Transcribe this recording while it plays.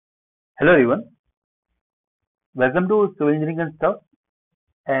Hello everyone, welcome to Civil Engineering and Stuff.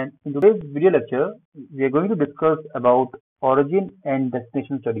 And in today's video lecture, we are going to discuss about origin and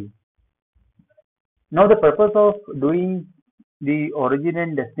destination study. Now, the purpose of doing the origin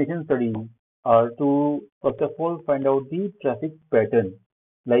and destination study are to first of all find out the traffic pattern,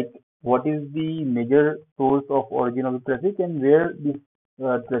 like what is the major source of origin of the traffic and where this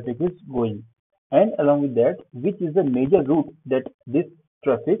traffic is going, and along with that, which is the major route that this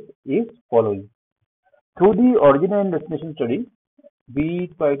traffic is following. Through the origin and destination study,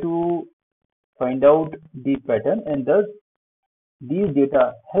 we try to find out the pattern, and thus these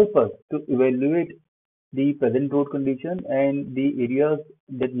data help us to evaluate the present road condition and the areas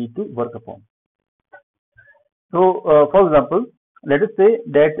that need to work upon. So, for example, let us say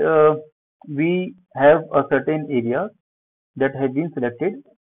that we have a certain area that has been selected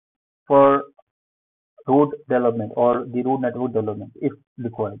for road development or the road network development if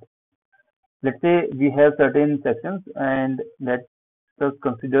required. Let's say we have certain sections and let's just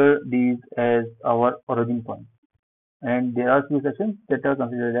consider these as our origin point. And there are few sections that are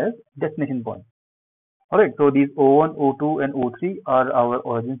considered as destination points. Alright, so these O1, O2 and O3 are our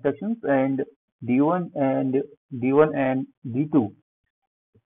origin sections, and D1 and D2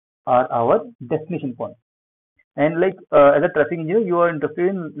 are our destination points. And like as a traffic engineer, you are interested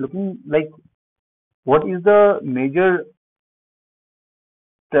in looking like what is the major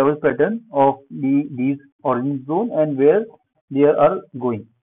travel pattern of these origin zone and where they are going.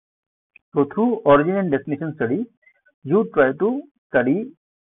 So through origin and destination study, you try to study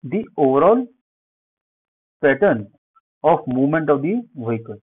the overall pattern of movement of the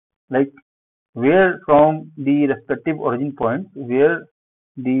vehicle, like where from the respective origin points where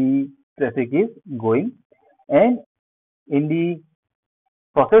the traffic is going, and in the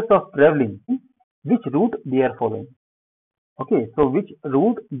process of traveling, which route they are following. Okay, so which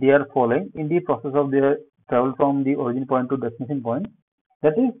route they are following in the process of their travel from the origin point to destination point,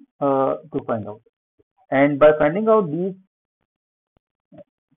 that is to find out. And by finding out these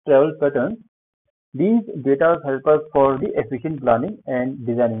travel patterns, these data help us for the efficient planning and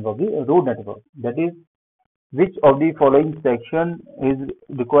designing of the road network. That is, which of the following section is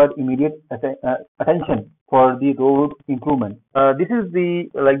required immediate attention for the road improvement. This is the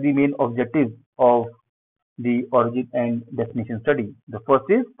main objective of the origin and destination study. The first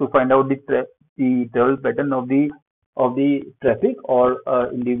is to find out the travel pattern of the traffic or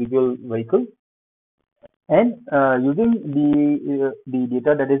individual vehicle, and using the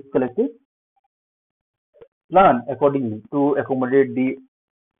data that is collected, plan accordingly to accommodate the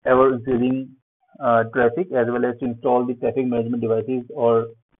ever increasing traffic, as well as to install the traffic management devices or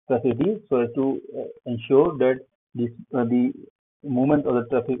facilities so as to ensure that the movement of the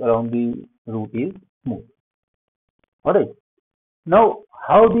traffic around the route is smooth. Alright. Now,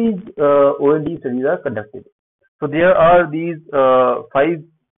 how these O&D studies are conducted? So there are these 5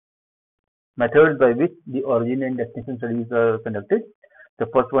 methods by which the origin and destination studies are conducted. The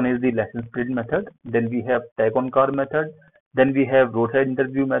first one is the license plate method. Then we have tag on car method. Then we have roadside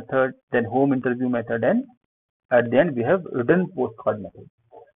interview method. Then home interview method, and at the end we have written postcard method.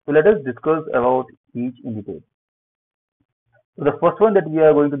 So let us discuss about each in detail. So the first one that we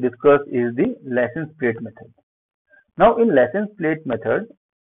are going to discuss is the license plate method. Now, in license plate method,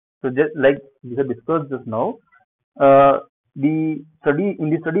 so just like we have discussed just now, in the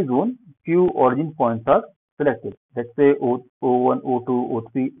study zone, few origin points are selected. Let's say O1, O2,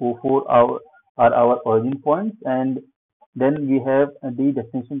 O3, O4 are our origin points, and then we have the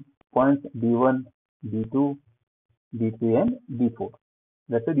destination points D1, D2, D3, and D4.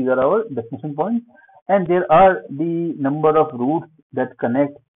 Let's say these are our destination points, and there are the number of routes that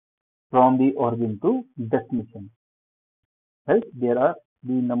connect from the origin to destination. Right? There are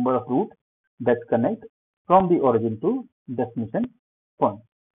the number of routes that connect from the origin to destination point.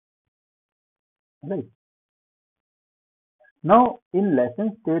 Right. Now, in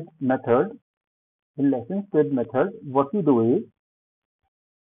license plate method, what we do is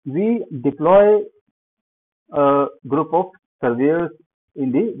we deploy a group of surveyors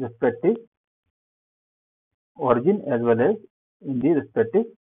in the respective origin as well as in the respective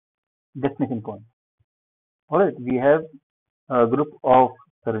destination point. Alright, we have a group of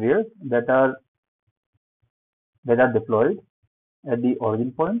surveyors that are deployed at the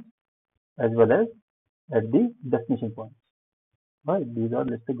origin point as well as at the destination point. Right, these are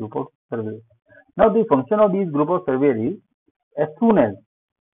listed group of surveyors. Now, the function of these group of surveyors is as soon as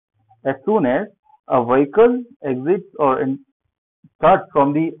a vehicle exits or starts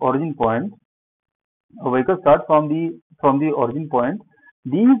from the origin point,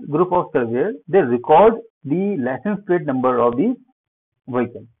 these group of surveyors, they record the license plate number of the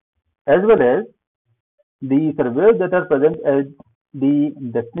vehicle. as well as the surveyors that are present at the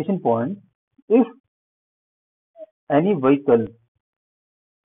destination point. If any vehicle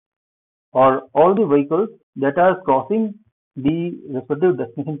or all the vehicles that are crossing the respective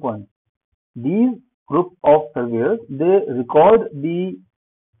destination point, these group of surveyors, they record the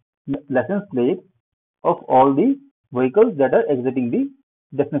license plate of all the vehicles that are exiting the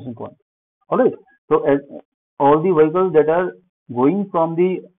destination point. Alright. So as all the vehicles that are going from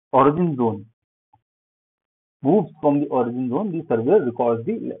the origin zone, moves from the origin zone, the surveyor records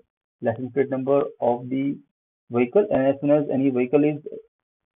the license plate number of the vehicle, and as soon as any vehicle is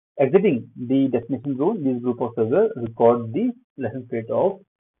exiting the destination zone, this group of surveyors record the license plate of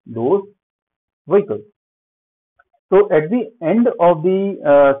those vehicles. So at the end of the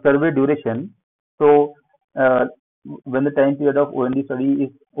survey duration, so when the time period of OND study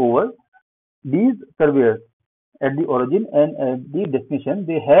is over, these surveyors at the origin and at the destination,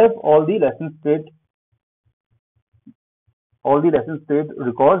 they have all the license plate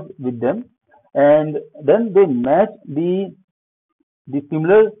records with them, and then they match the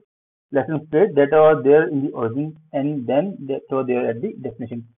similar license plate that are there in the origin and then that are there at the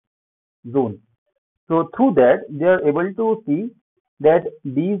destination zone. So through that, they are able to see that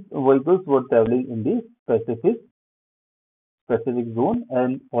these vehicles were traveling in the specific zone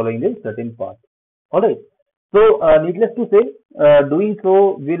and following a certain path. Alright. So needless to say, doing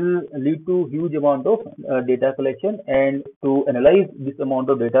so will lead to huge amount of data collection, and to analyze this amount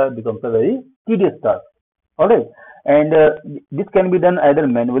of data becomes a very tedious task. Alright. And this can be done either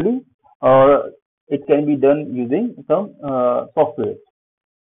manually or it can be done using some software.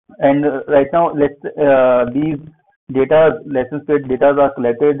 And right now, these license plate data are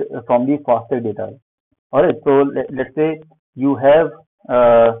collected from the FASTag data. All right. So let's say you are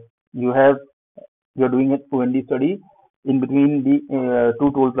doing an OND study in between the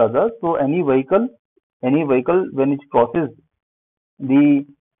two toll plazas. So any vehicle when it crosses the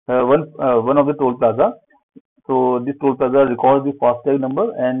one of the toll plaza, so this toll plaza records the FASTag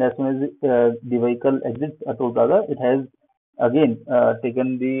number, and as soon as the vehicle exits a toll plaza, it has again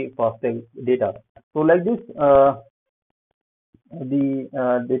taken the FASTag data. So like this, the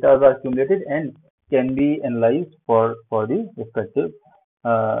data are accumulated and can be analyzed for the respective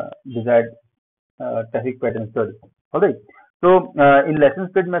desired traffic pattern study. Alright. So in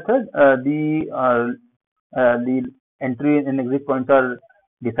license plate method, the entry and exit points are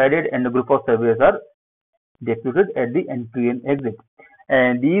decided, and the group of surveyors are deputed at the entry and exit.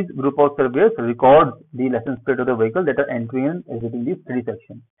 And these group of surveyors record the license plate of the vehicle that are entering and exiting the study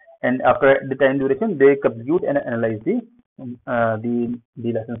section. And after the time duration, they compute and analyze the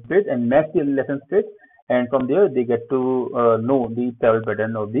license plate and match the license plate, and from there they get to know the travel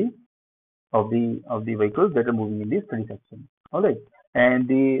pattern of the vehicles that are moving in the study section. All right. And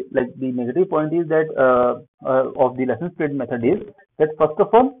the negative point is that of the license plate method is that, first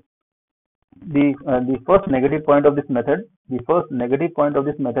of all, the first negative point of this method is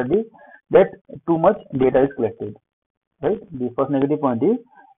that too much data is collected. Right. The first negative point is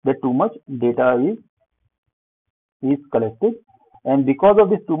that too much data is collected, and because of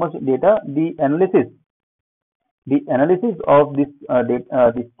this too much data, the analysis of this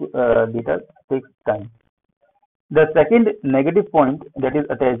data takes time. The second negative point that is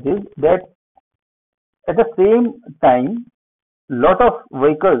attached is that at the same time, lot of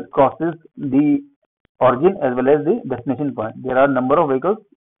vehicles crosses the origin as well as the destination point. There are number of vehicles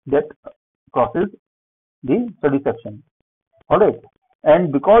that crosses the study section. Alright.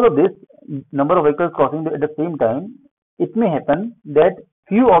 And because of this number of vehicles crossing at the same time, it may happen that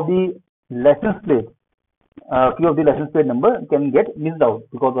few of the license plate number can get missed out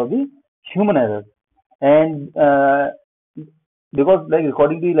because of the human error. And because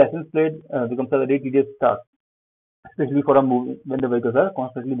recording the license plate becomes a very tedious task, especially for when the vehicles are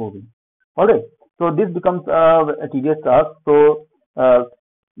constantly moving. Alright. So this becomes a tedious task. So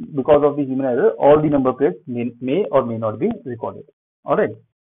because of the human error, all the number plates may or may not be recorded. Alright.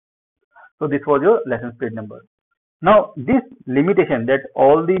 So this was your license plate number. Now this limitation that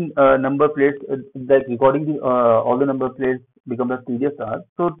all the number plates, recording all the number plates becomes a tedious task.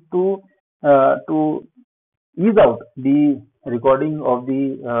 So to ease out the recording of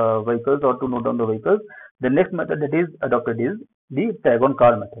the vehicles, or to note down the vehicles, the next method that is adopted is the tag on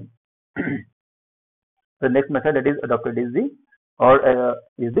car method. The next method that is adopted is the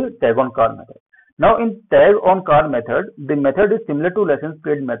tag on car method. Now in tag on car method, the method is similar to license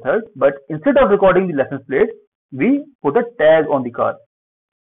plate method, but instead of recording the license plate, we put a tag on the car.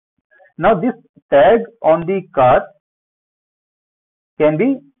 Now this tag on the car can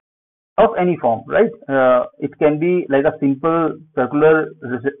be of any form, right? It can be like a simple circular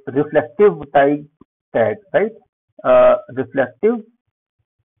reflective type tag, right? Reflective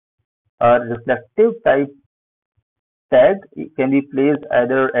reflective type tag can be placed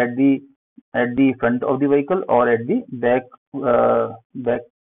either at the front of the vehicle or at the back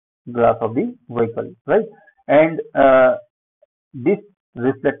glass of the vehicle, right? And this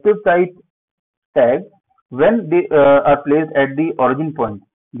reflective type tag, when they are placed at the origin point,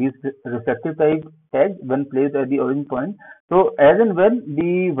 these reflective type tags when placed at the origin point, so as and when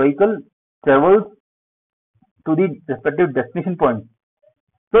the vehicle travels to the respective destination point,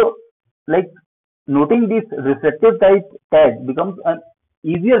 so like noting this reflective type tag becomes an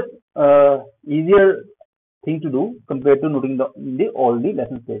easier easier thing to do compared to noting the all the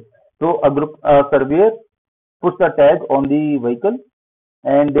license plate. So a surveyor puts a tag on the vehicle,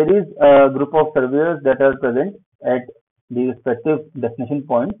 and there is a group of surveyors that are present at the respective destination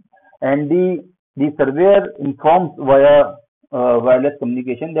points, and the surveyor informs via wireless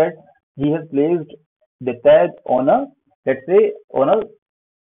communication that he has placed the tag on a, let's say, on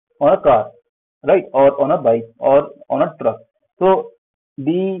a car, right, or on a bike or on a truck. So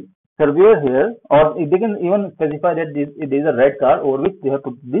the surveyor here, or they can even specify that there is a red car over which they have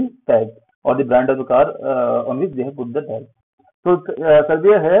put the tag, or the brand of the car on which they have put the tag. So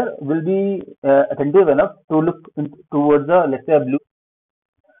surveyor here will be attentive enough to look towards the, let's say, a blue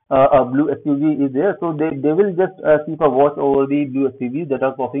SUV is there. So they will just keep a watch over the blue SUVs that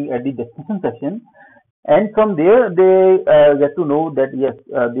are crossing at the destination section, and from there they get to know that yes,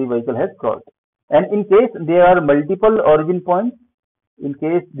 the vehicle has crossed. And in case there are multiple origin points,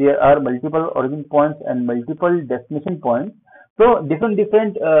 and multiple destination points, so different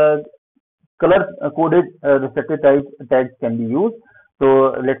color coded reflective type tags can be used.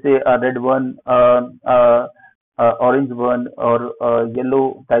 So let's say a red one, orange one, or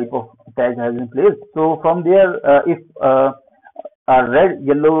yellow type of tag has been placed. So from there, if a red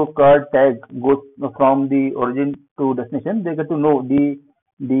yellow card tag goes from the origin to destination, they get to know the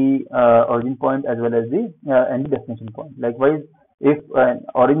origin point as well as the and the destination point. Likewise, if an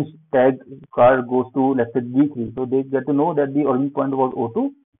orange tag car goes to, let's say, D3, so they get to know that the origin point was O2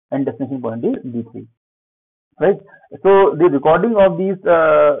 and destination point is D3, right? So the recording of these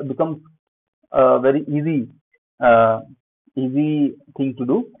becomes very easy thing to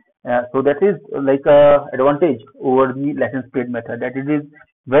do. So that is like a advantage over the license plate method, that it is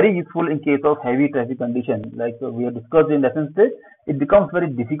very useful in case of heavy traffic condition. Like we have discussed in license plate, it becomes very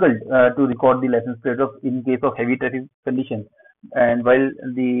difficult to record the license plate of in case of heavy traffic conditions. And while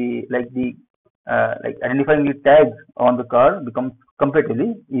the like identifying the tags on the car becomes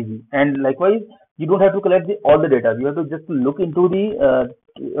comparatively easy. And likewise, you don't have to collect all the data. You have to just look into the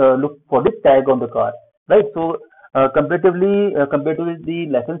look for the tag on the car, right? So comparatively compared to the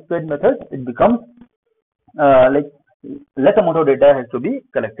license plate method, it becomes like less amount of data has to be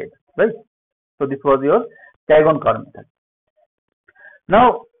collected, right? So this was your tag on car method.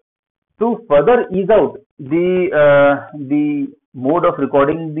 Now, to further ease out the mode of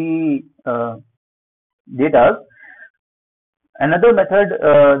recording the data, another method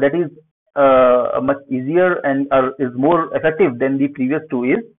that is much easier and is more effective than the previous two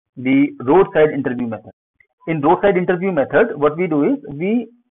is the roadside interview method. In roadside interview method, what we do is we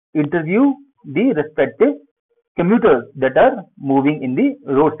interview the respective commuters that are moving in the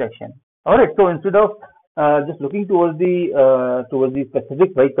road section. All right. So instead of just looking towards the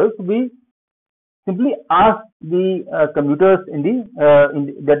specific vehicles, we simply ask the commuters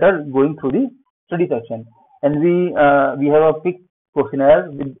that are going through the study section, and we have a fixed questionnaire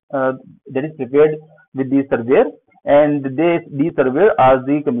that is prepared with the surveyor, and the surveyor asks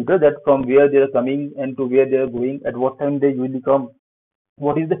the commuter that from where they are coming and to where they are going, at what time they usually come,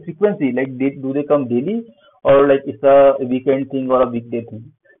 what is the frequency, like do they come daily, or like it's a weekend thing or a weekday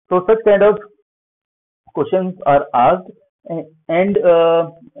thing. So such kind of questions are asked, and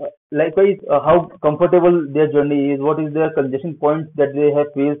likewise how comfortable their journey is, what is their congestion points that they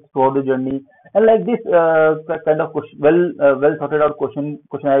have faced throughout the journey, and like this kind of well sorted out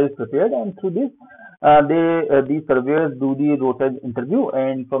questionnaire is prepared, and through this the surveyors do the roadside interview,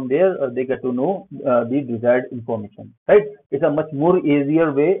 and from there they get to know the desired information, right? It's a much more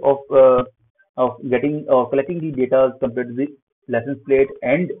easier way of getting collecting the data compared to the license plate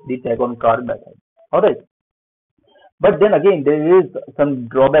and the tag on car method. All right. But then again, there is some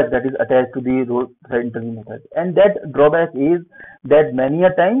drawback that is attached to the roadside interview method, and that drawback is that many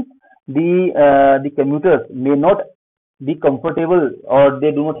a times the commuters may not be comfortable, or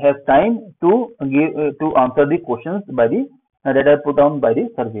they do not have time to answer the questions by the that are put down by the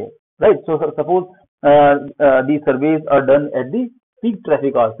surveyor, right? So suppose the surveys are done at the peak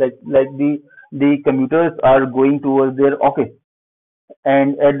traffic hours, like the commuters are going towards their office,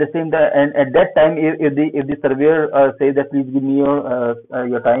 and at the same time, and at that time, if the surveyor says that please give me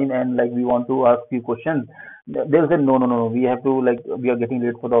your time, and like we want to ask few questions, they'll say no, we have to, like we are getting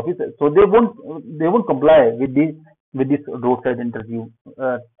late for the office, so they won't comply with this roadside interview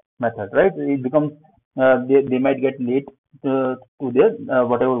method, right? It becomes they might get late to their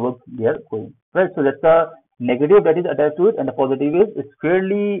whatever work they are going, right? So that's the negative that is attached to it, and the positive is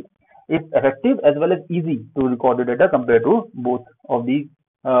it's effective as well as easy to record the data compared to both of the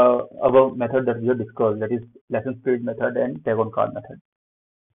above method that we have discussed, that is license plate method and tag on card method.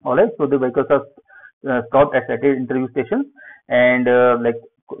 All right, so the vehicles are stopped at selected interview stations, and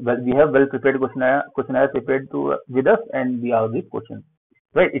we have well prepared questionnaire prepared with us, and we ask these questions.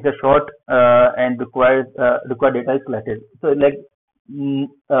 Right, it's a short and required data is collected. So like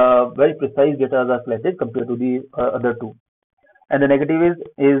very precise data are collected compared to the other two. And the negative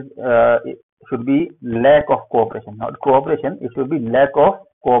it should be lack of cooperation. Not cooperation, it should be lack of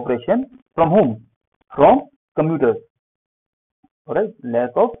cooperation from whom? From commuters. Alright, lack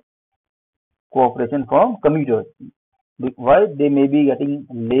of cooperation from commuters. Why? They may be getting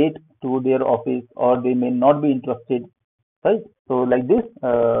late to their office, or they may not be interested. Right? So like this,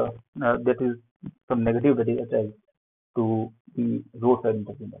 that is some negative that is attached to the roadside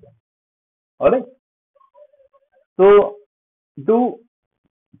interview method. Alright. So to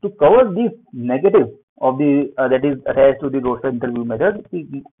cover this negative of the that is attached to the roadside interview method,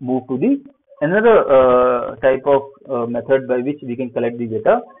 we move to the another type of method by which we can collect the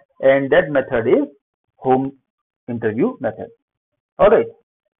data, and that method is home interview method. All right.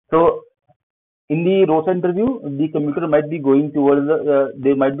 So in the roadside interview, the commuter might be going towards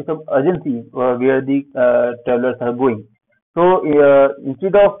there might be some urgency where the travelers are going. So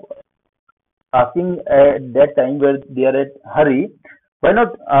instead of asking at that time where they are at hurry, why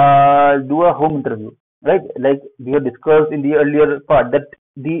not do a home interview, right? Like we have discussed in the earlier part that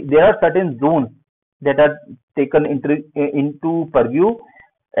there are certain zones that are taken into purview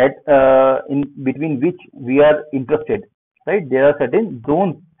at in between which we are interested, right? There are certain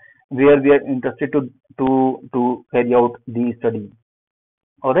zones where we are interested to carry out the study.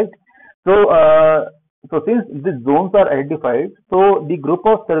 All right. So so since the zones are identified, so the group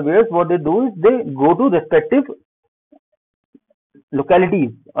of surveyors, what they do is they go to respective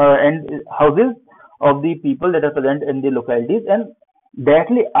localities and houses of the people that are present in the localities, and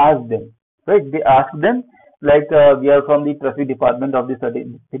directly ask them, right? They ask them like we are from the traffic department of the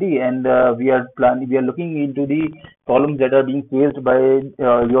city, and we are looking into the problems that are being faced by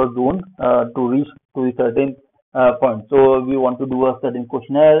your zone to reach to a certain point. So we want to do a certain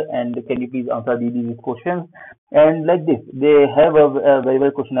questionnaire, and can you please answer these questions? And like this, they have a very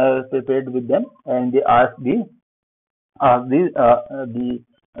well questionnaire prepared with them, and they ask the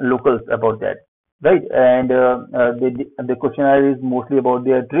locals about that, right? And the questionnaire is mostly about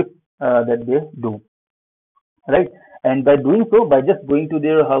their trip that they do, right? And by doing so, by just going to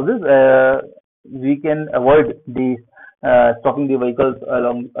their houses, we can avoid the stopping the vehicles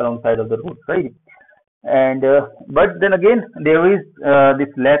alongside of the road, right? And but then again, there is this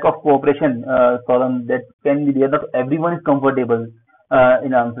lack of cooperation column that can be there. Not everyone is comfortable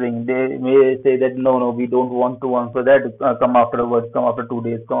in answering. They may say that no, we don't want to answer that. Come afterwards, come after 2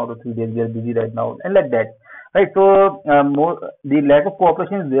 days, come after 3 days. We are busy right now, and like that. Right. So the lack of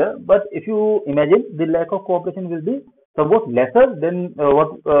cooperation is there. But if you imagine, the lack of cooperation will be somewhat lesser than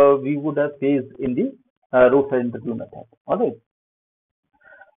what we would have faced in the roadside interview method. All right.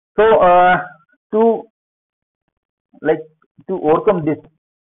 So to like to overcome this,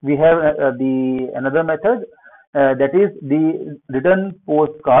 we have the another method that is the written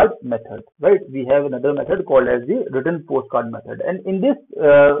postcard method, right? We have another method called as the written postcard method, and in this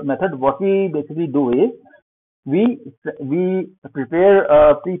method, what we basically do is we prepare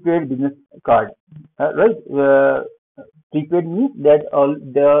a prepaid business card, right? Prepaid means that all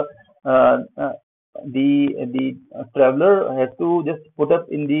the traveler has to just put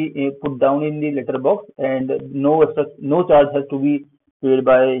down in the letter box, and no charge has to be paid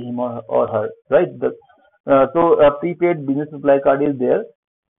by him or her, right? So a prepaid business supply card is there,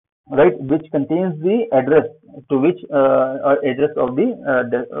 right, which contains the address to which address of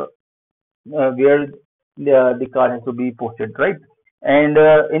where the card has to be posted, right? And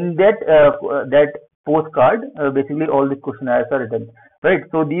in that postcard, basically all the questionnaires are written, right?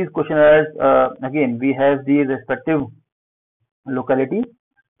 So these questionnaires, again, we have the respective localities,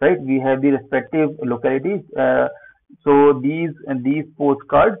 right? We have the respective localities. So these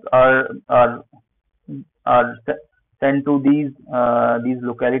postcards are sent to these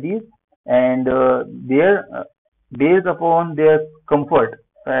localities, and there based upon their comfort,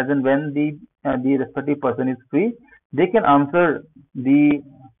 as in when the respective person is free, they can answer the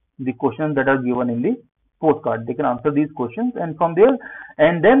questions that are given in the postcard. They can answer these questions, and from there,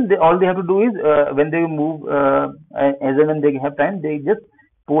 and then all they have to do is when they move, as and when they have time, they just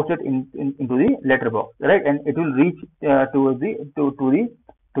post it into the letterbox, right? And it will reach to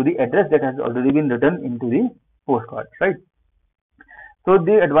the address that has already been written into the postcard, right? So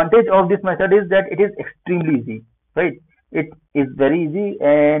the advantage of this method is that it is extremely easy, right? It is very easy,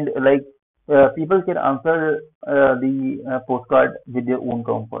 and like people can answer the postcard with their own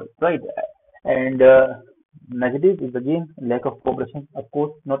comfort, right? And negative is again lack of cooperation. Of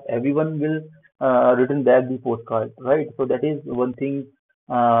course, not everyone will return back the postcard, right? So that is one thing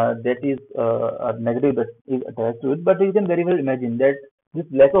that is a negative that is attached to it. But you can very well imagine that this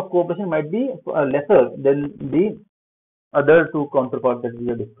lack of cooperation might be lesser than the other two counterparts that we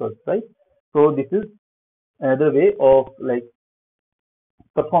have discussed, right? So this is another way of like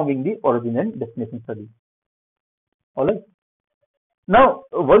performing the origin and destination study. All right. Now,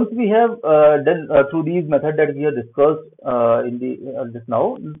 once we have done through these methods that we have discussed in the just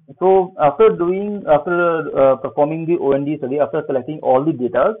now, so after performing the OND study, after collecting all the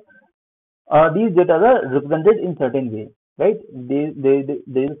data, these data are represented in certain way, right?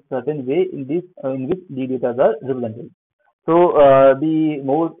 There is certain way in which the data are represented. So the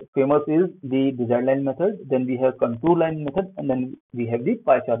most famous is the desired line method. Then we have contour line method, and then we have the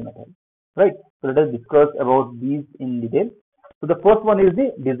pie chart method, right? So let us discuss about these in detail. So the first one is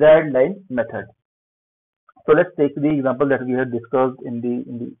the desired line method. So let's take the example that we had discussed in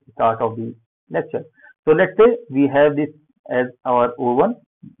the start of the lecture. So let's say we have this as our O1,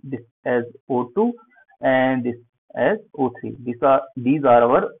 this as O2, and this as O3. These are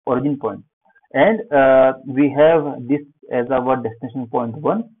our origin points, and we have this as our destination point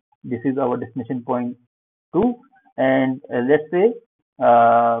 1. This is our destination point 2, and let's say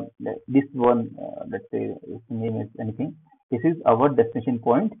this one, let's say its name is anything. This is our destination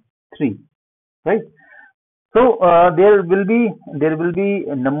point 3, right? So there will be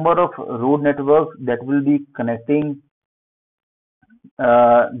a number of road networks that will be connecting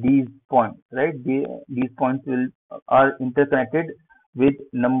these points, right? These points are interconnected with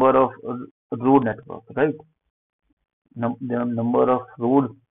number of road networks, right? The number of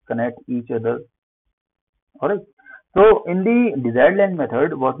roads connect each other. All right. So in the desired line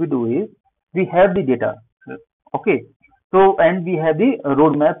method, what we do is we have the data. Okay. So and we have the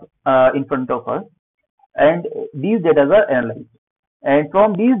roadmap in front of us, and these data are analyzed. And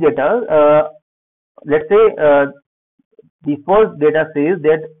from these data, let's say the first data says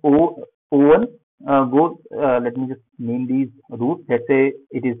that O1 goes. Let me just name these routes. Let's say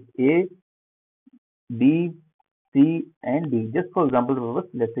it is A, B, C, and D. Just for example purpose,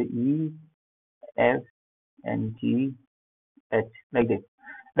 let's say E, F, and G, H, like this,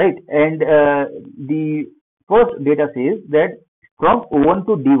 right? And the first data says that from O1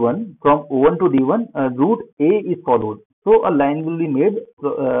 to D1, route A is followed. So a line will be made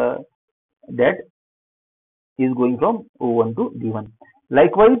that is going from O1 to D1.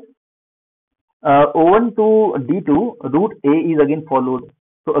 Likewise, O1 to D2, route A is again followed.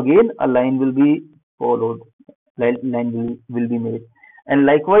 So again a line will be followed. Line will be made. And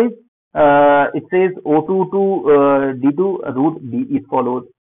likewise, it says O2 to D2, route B is followed.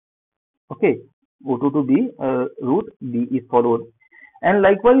 Okay, O2 to B, route B is followed. And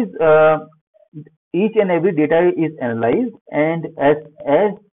likewise, each and every data is analyzed, and as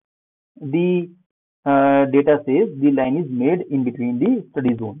the data says, the line is made in between the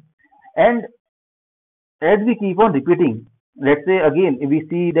study zone. And as we keep on repeating, let's say again, if we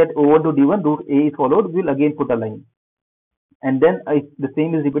see that O1 to D1, route A is followed, we'll again put a line. And then if the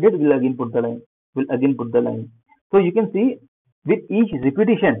same is repeated, we'll again put the line. So you can see with each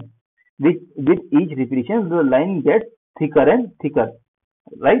repetition, the line gets thicker and thicker,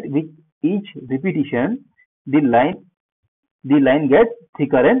 right? With each repetition, the line gets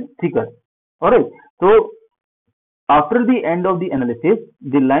thicker and thicker. All right. So after the end of the analysis,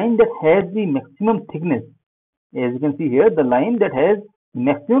 the line that has the maximum thickness, as you can see here, the line that has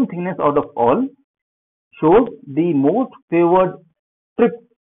maximum thickness out of all shows the most favored trip,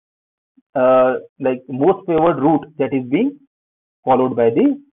 like most favored route that is being followed by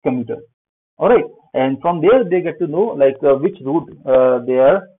the commuter. All right, and from there they get to know like which route they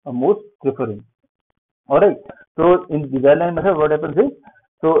are most preferring. All right. So in desired line method, what happens is,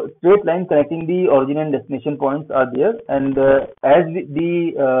 so straight line connecting the origin and destination points are there, and as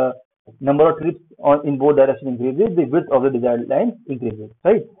the number of trips in both directions increases, the width of the desired line increases,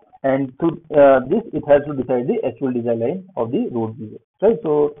 right? And to this, it has to decide the actual desired line of the road user, right?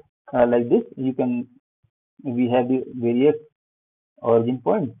 So like this, you can we have the various origin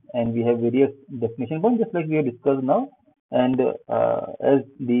points and we have various destination points, just like we have discussed now. And as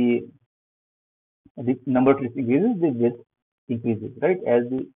the number of trips increases, the width increases, right?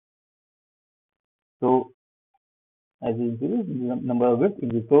 So as it increases, the number of bits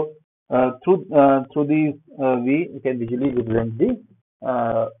increases. So through these, we can visually represent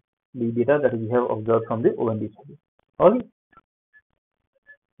the data that we have observed from the OND study. Okay.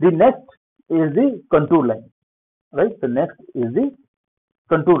 The next is the contour line, right? The next is the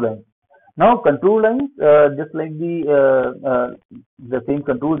contour line. Now contour lines, just like the same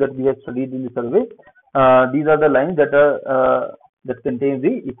contour that we have studied in the survey, these are the lines that contain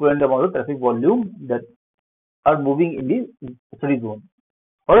the equivalent amount of traffic volume that are moving in the study zone.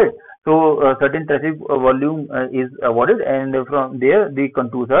 Alright, so certain traffic volume is awarded, and from there the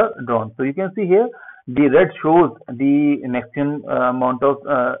contours are drawn. So you can see here the red shows the maximum amount of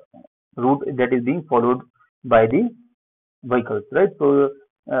route that is being followed by the vehicles, right? So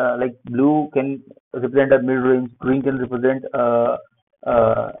like blue can represent a mid range, green can represent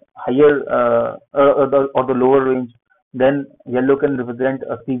higher or the lower range, then yellow can represent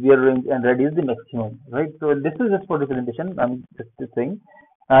a severe range, and red is the maximum, right? So this is just for representation. I'm just saying.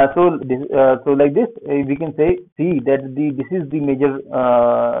 So like this, we can see that this is the major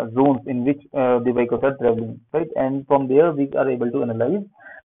zones in which the vehicles are traveling, right? And from there we are able to analyze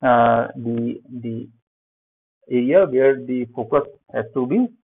the area where the focus has to be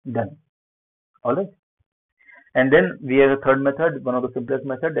done. All right. And then we have a third method, one of the simplest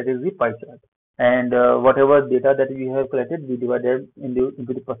method, that is the pie chart. And whatever data that we have collected, we divided into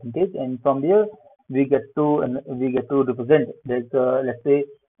the percentage, and from there we get to represent that. Let's say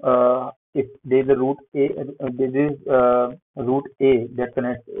if there is a route A, there is route A that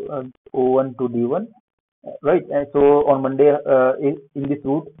connects O1 to D1, right? And so on Monday, in this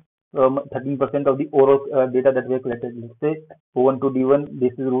route, 13% of the overall data that we have collected. Let's say O1 to D1,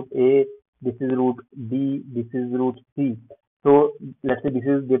 this is route A, this is route B, this is route C. So let's say this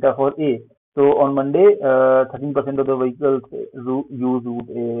is data for A. So on Monday, 13% of the vehicles use route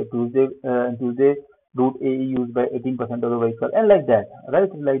A. Tuesday, route A is used by 18% of the vehicle, and like that, right?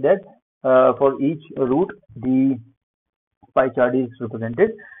 Like that, for each route, the pie chart is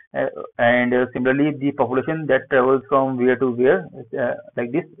represented. And similarly, the population that travels from where to where,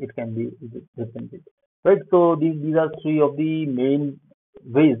 like this, it can be represented, right? So these are three of the main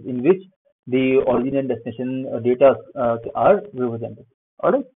ways in which the origin and destination data are represented.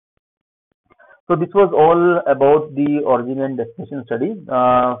 All right. So this was all about the origin and destination study.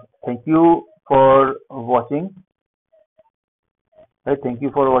 Thank you for watching. Right, thank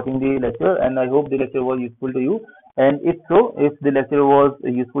you for watching the lecture, and I hope the lecture was useful to you. And if so, if the lecture was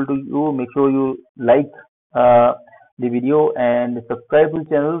useful to you, make sure you like the video and subscribe to the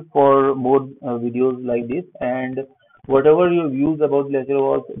channel for more videos like this. And whatever your views about the lecture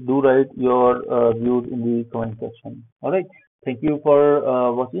was, do write your views in the comment section. All right. Thank you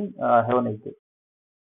for watching. Have a nice day.